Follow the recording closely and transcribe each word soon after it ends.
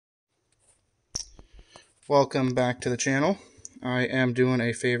Welcome back to the channel. I am doing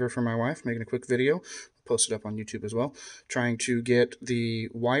a favor for my wife, making a quick video, post it up on YouTube as well, trying to get the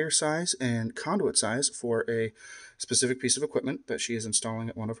wire size and conduit size for a specific piece of equipment that she is installing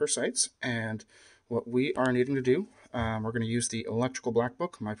at one of her sites. And what we are needing to do, we're going to use the Electrical Black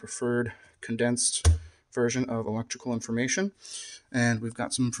Book, my preferred condensed version of electrical information. And we've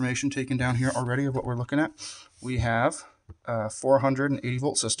got some information taken down here already of what we're looking at. We have a 480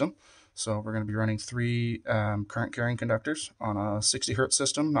 volt system. So we're going to be running three current carrying conductors on a 60 hertz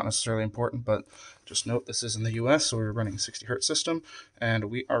system. Not necessarily important, but just note this is in the US, so we're running a 60 hertz system,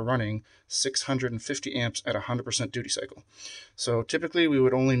 and we are running 650 amps at 100% duty cycle. So typically we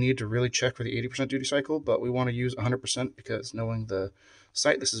would only need to really check for the 80% duty cycle, but we want to use 100% because knowing the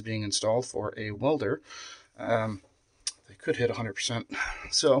site this is being installed for a welder, they could hit 100%.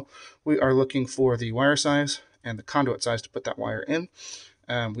 So we are looking for the wire size and the conduit size to put that wire in.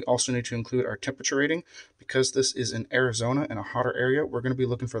 We also need to include our temperature rating. Because this is in Arizona in a hotter area, we're going to be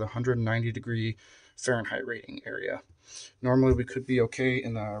looking for the 190 degree Fahrenheit rating area. Normally we could be okay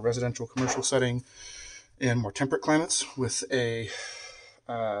in a residential commercial setting in more temperate climates with a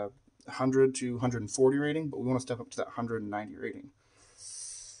 100 to 140 rating, but we want to step up to that 190 rating.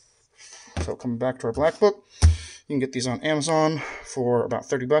 So coming back to our black book, you can get these on Amazon for about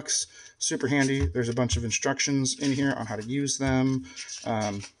 30 bucks. Super handy. There's a bunch of instructions in here on how to use them.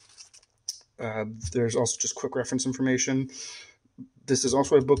 There's also just quick reference information. This is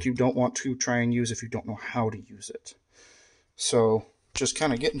also a book you don't want to try and use if you don't know how to use it. So just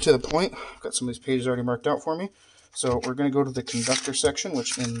kind of getting to the point. I've got some of these pages already marked out for me. So we're going to go to the conductor section,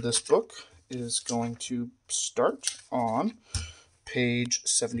 which in this book is going to start on page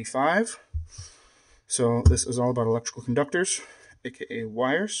 75. So this is all about electrical conductors, aka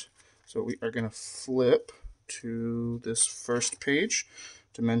wires. So we are going to flip to this first page,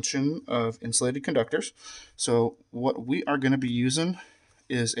 dimension of insulated conductors. So what we are going to be using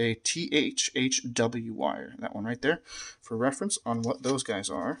is a THHW wire, that one right there. For reference on what those guys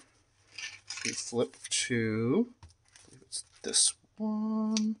are, we flip to, I believe it's this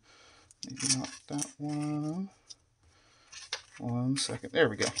one, maybe not that one. One second, there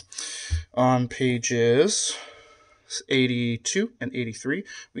we go. On pages 82 and 83,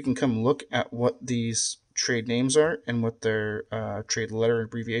 we can come look at what these trade names are and what their trade letter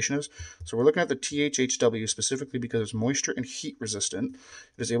abbreviation is. So we're looking at the THHW specifically because it's moisture and heat resistant.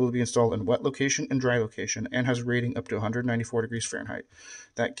 It is able to be installed in wet location and dry location and has a rating up to 194 degrees Fahrenheit.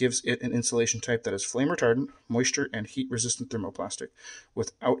 That gives it an insulation type that is flame retardant, moisture, and heat resistant thermoplastic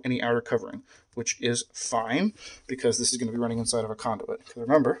without any outer covering, which is fine because this is going to be running inside of a conduit. Because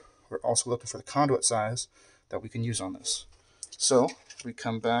remember, we're also looking for the conduit size that we can use on this. So we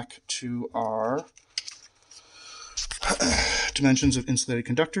come back to our dimensions of insulated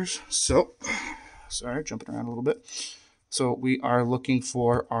conductors. So, sorry, jumping around a little bit. So we are looking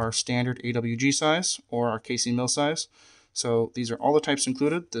for our standard AWG size or our KC mil size. So these are all the types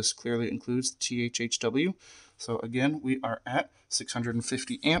included. This clearly includes the THHW. So again, we are at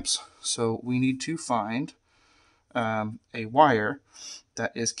 650 amps. So we need to find a wire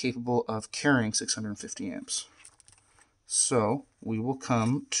that is capable of carrying 650 amps. So we will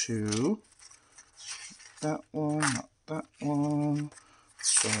come to that one, not that one,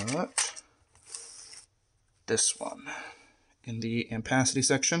 but this one in the ampacity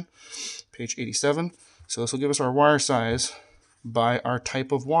section, page 87. So this will give us our wire size by our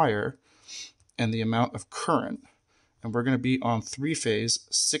type of wire and the amount of current. And we're going to be on three-phase,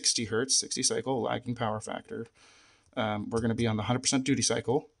 60 hertz, 60 cycle, lagging power factor. We're going to be on the 100% duty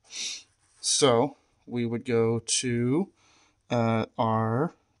cycle. So we would go to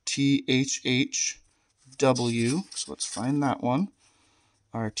our THHW. So let's find that one.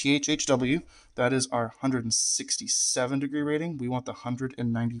 Our THHW, that is our 167 degree rating. We want the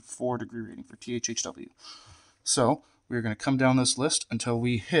 194 degree rating for THHW. So we're going to come down this list until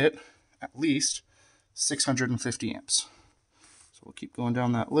we hit at least 650 amps. So we'll keep going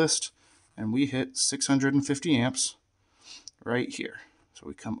down that list, and we hit 650 amps right here. So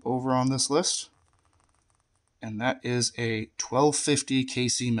we come over on this list, and that is a 1250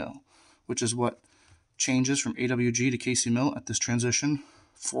 KC mil, which is what changes from AWG to KC mil at this transition.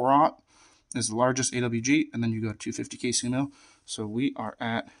 4-aught is the largest AWG, and then you go to 250 KC mil. So we are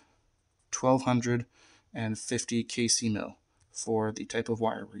at 1250 KC mil for the type of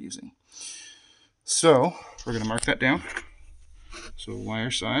wire we're using. So we're going to mark that down. So wire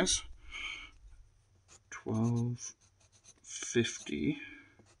size, 1250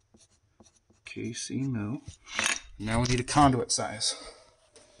 KC mil. Now we need a conduit size.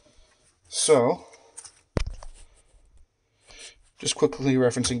 So, just quickly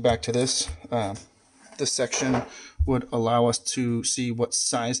referencing back to this this section would allow us to see what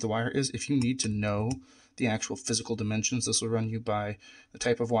size the wire is. If you need to know the actual physical dimensions, this will run you by the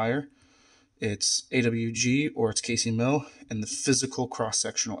type of wire, its AWG or its KC mil, and the physical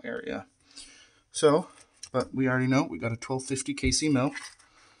cross-sectional area. So, but we already know we got a 1250 KC mil.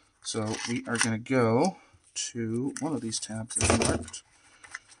 So we are going to go to one of these tabs is marked.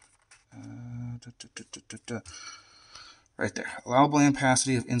 Right there. Allowable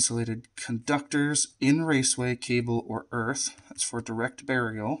ampacity of insulated conductors in raceway, cable, or earth. That's for direct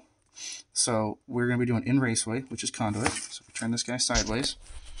burial. So we're going to be doing in raceway, which is conduit. So if we turn this guy sideways,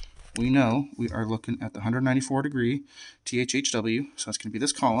 we know we are looking at the 194 degree THHW. So that's going to be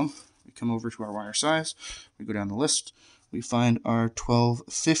this column. We come over to our wire size. We go down the list. We find our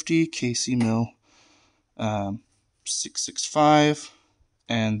 1250 KC mil 665,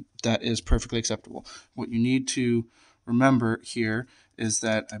 and that is perfectly acceptable. What you need to remember here is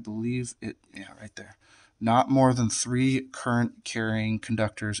that I believe it, yeah, right there, not more than 3 current carrying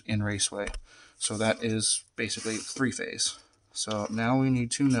conductors in raceway. So that is basically 3-phase. So now we need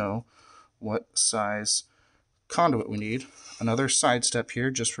to know what size conduit we need. Another side step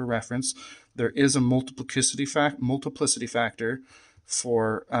here, just for reference, there is a multiplicity factor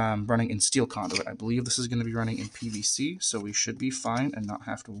for running in steel conduit. I believe this is going to be running in PVC, so we should be fine and not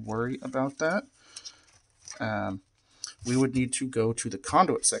have to worry about that. We would need to go to the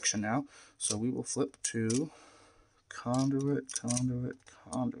conduit section now, so we will flip to conduit,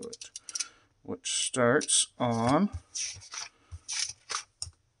 which starts on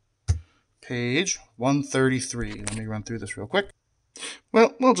page 133. Let me run through this real quick.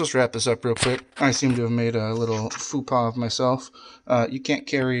 Well, we'll just wrap this up real quick. I seem to have made a little faux pas of myself. You can't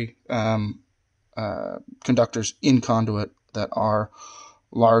carry conductors in conduit that are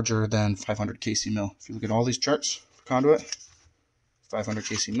larger than 500 KC mil. If you look at all these charts for conduit, 500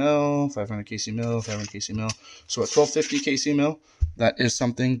 KC mil, 500 KC mil, 500 KC mil. So at 1250 KC mil, that is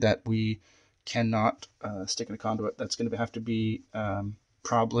something that we cannot stick in a conduit. That's going to have to be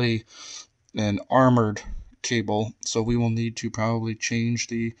probably an armored cable, so we will need to probably change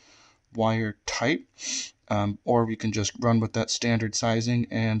the wire type, or we can just run with that standard sizing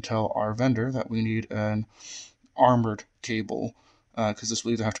and tell our vendor that we need an armored cable, because this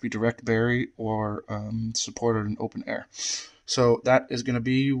will either have to be direct bury or supported in open air. So that is going to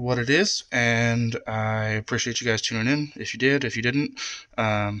be what it is, and I appreciate you guys tuning in. If you did, if you didn't,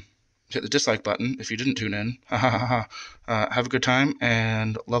 hit the dislike button if you didn't tune in. Have a good time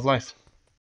and love life.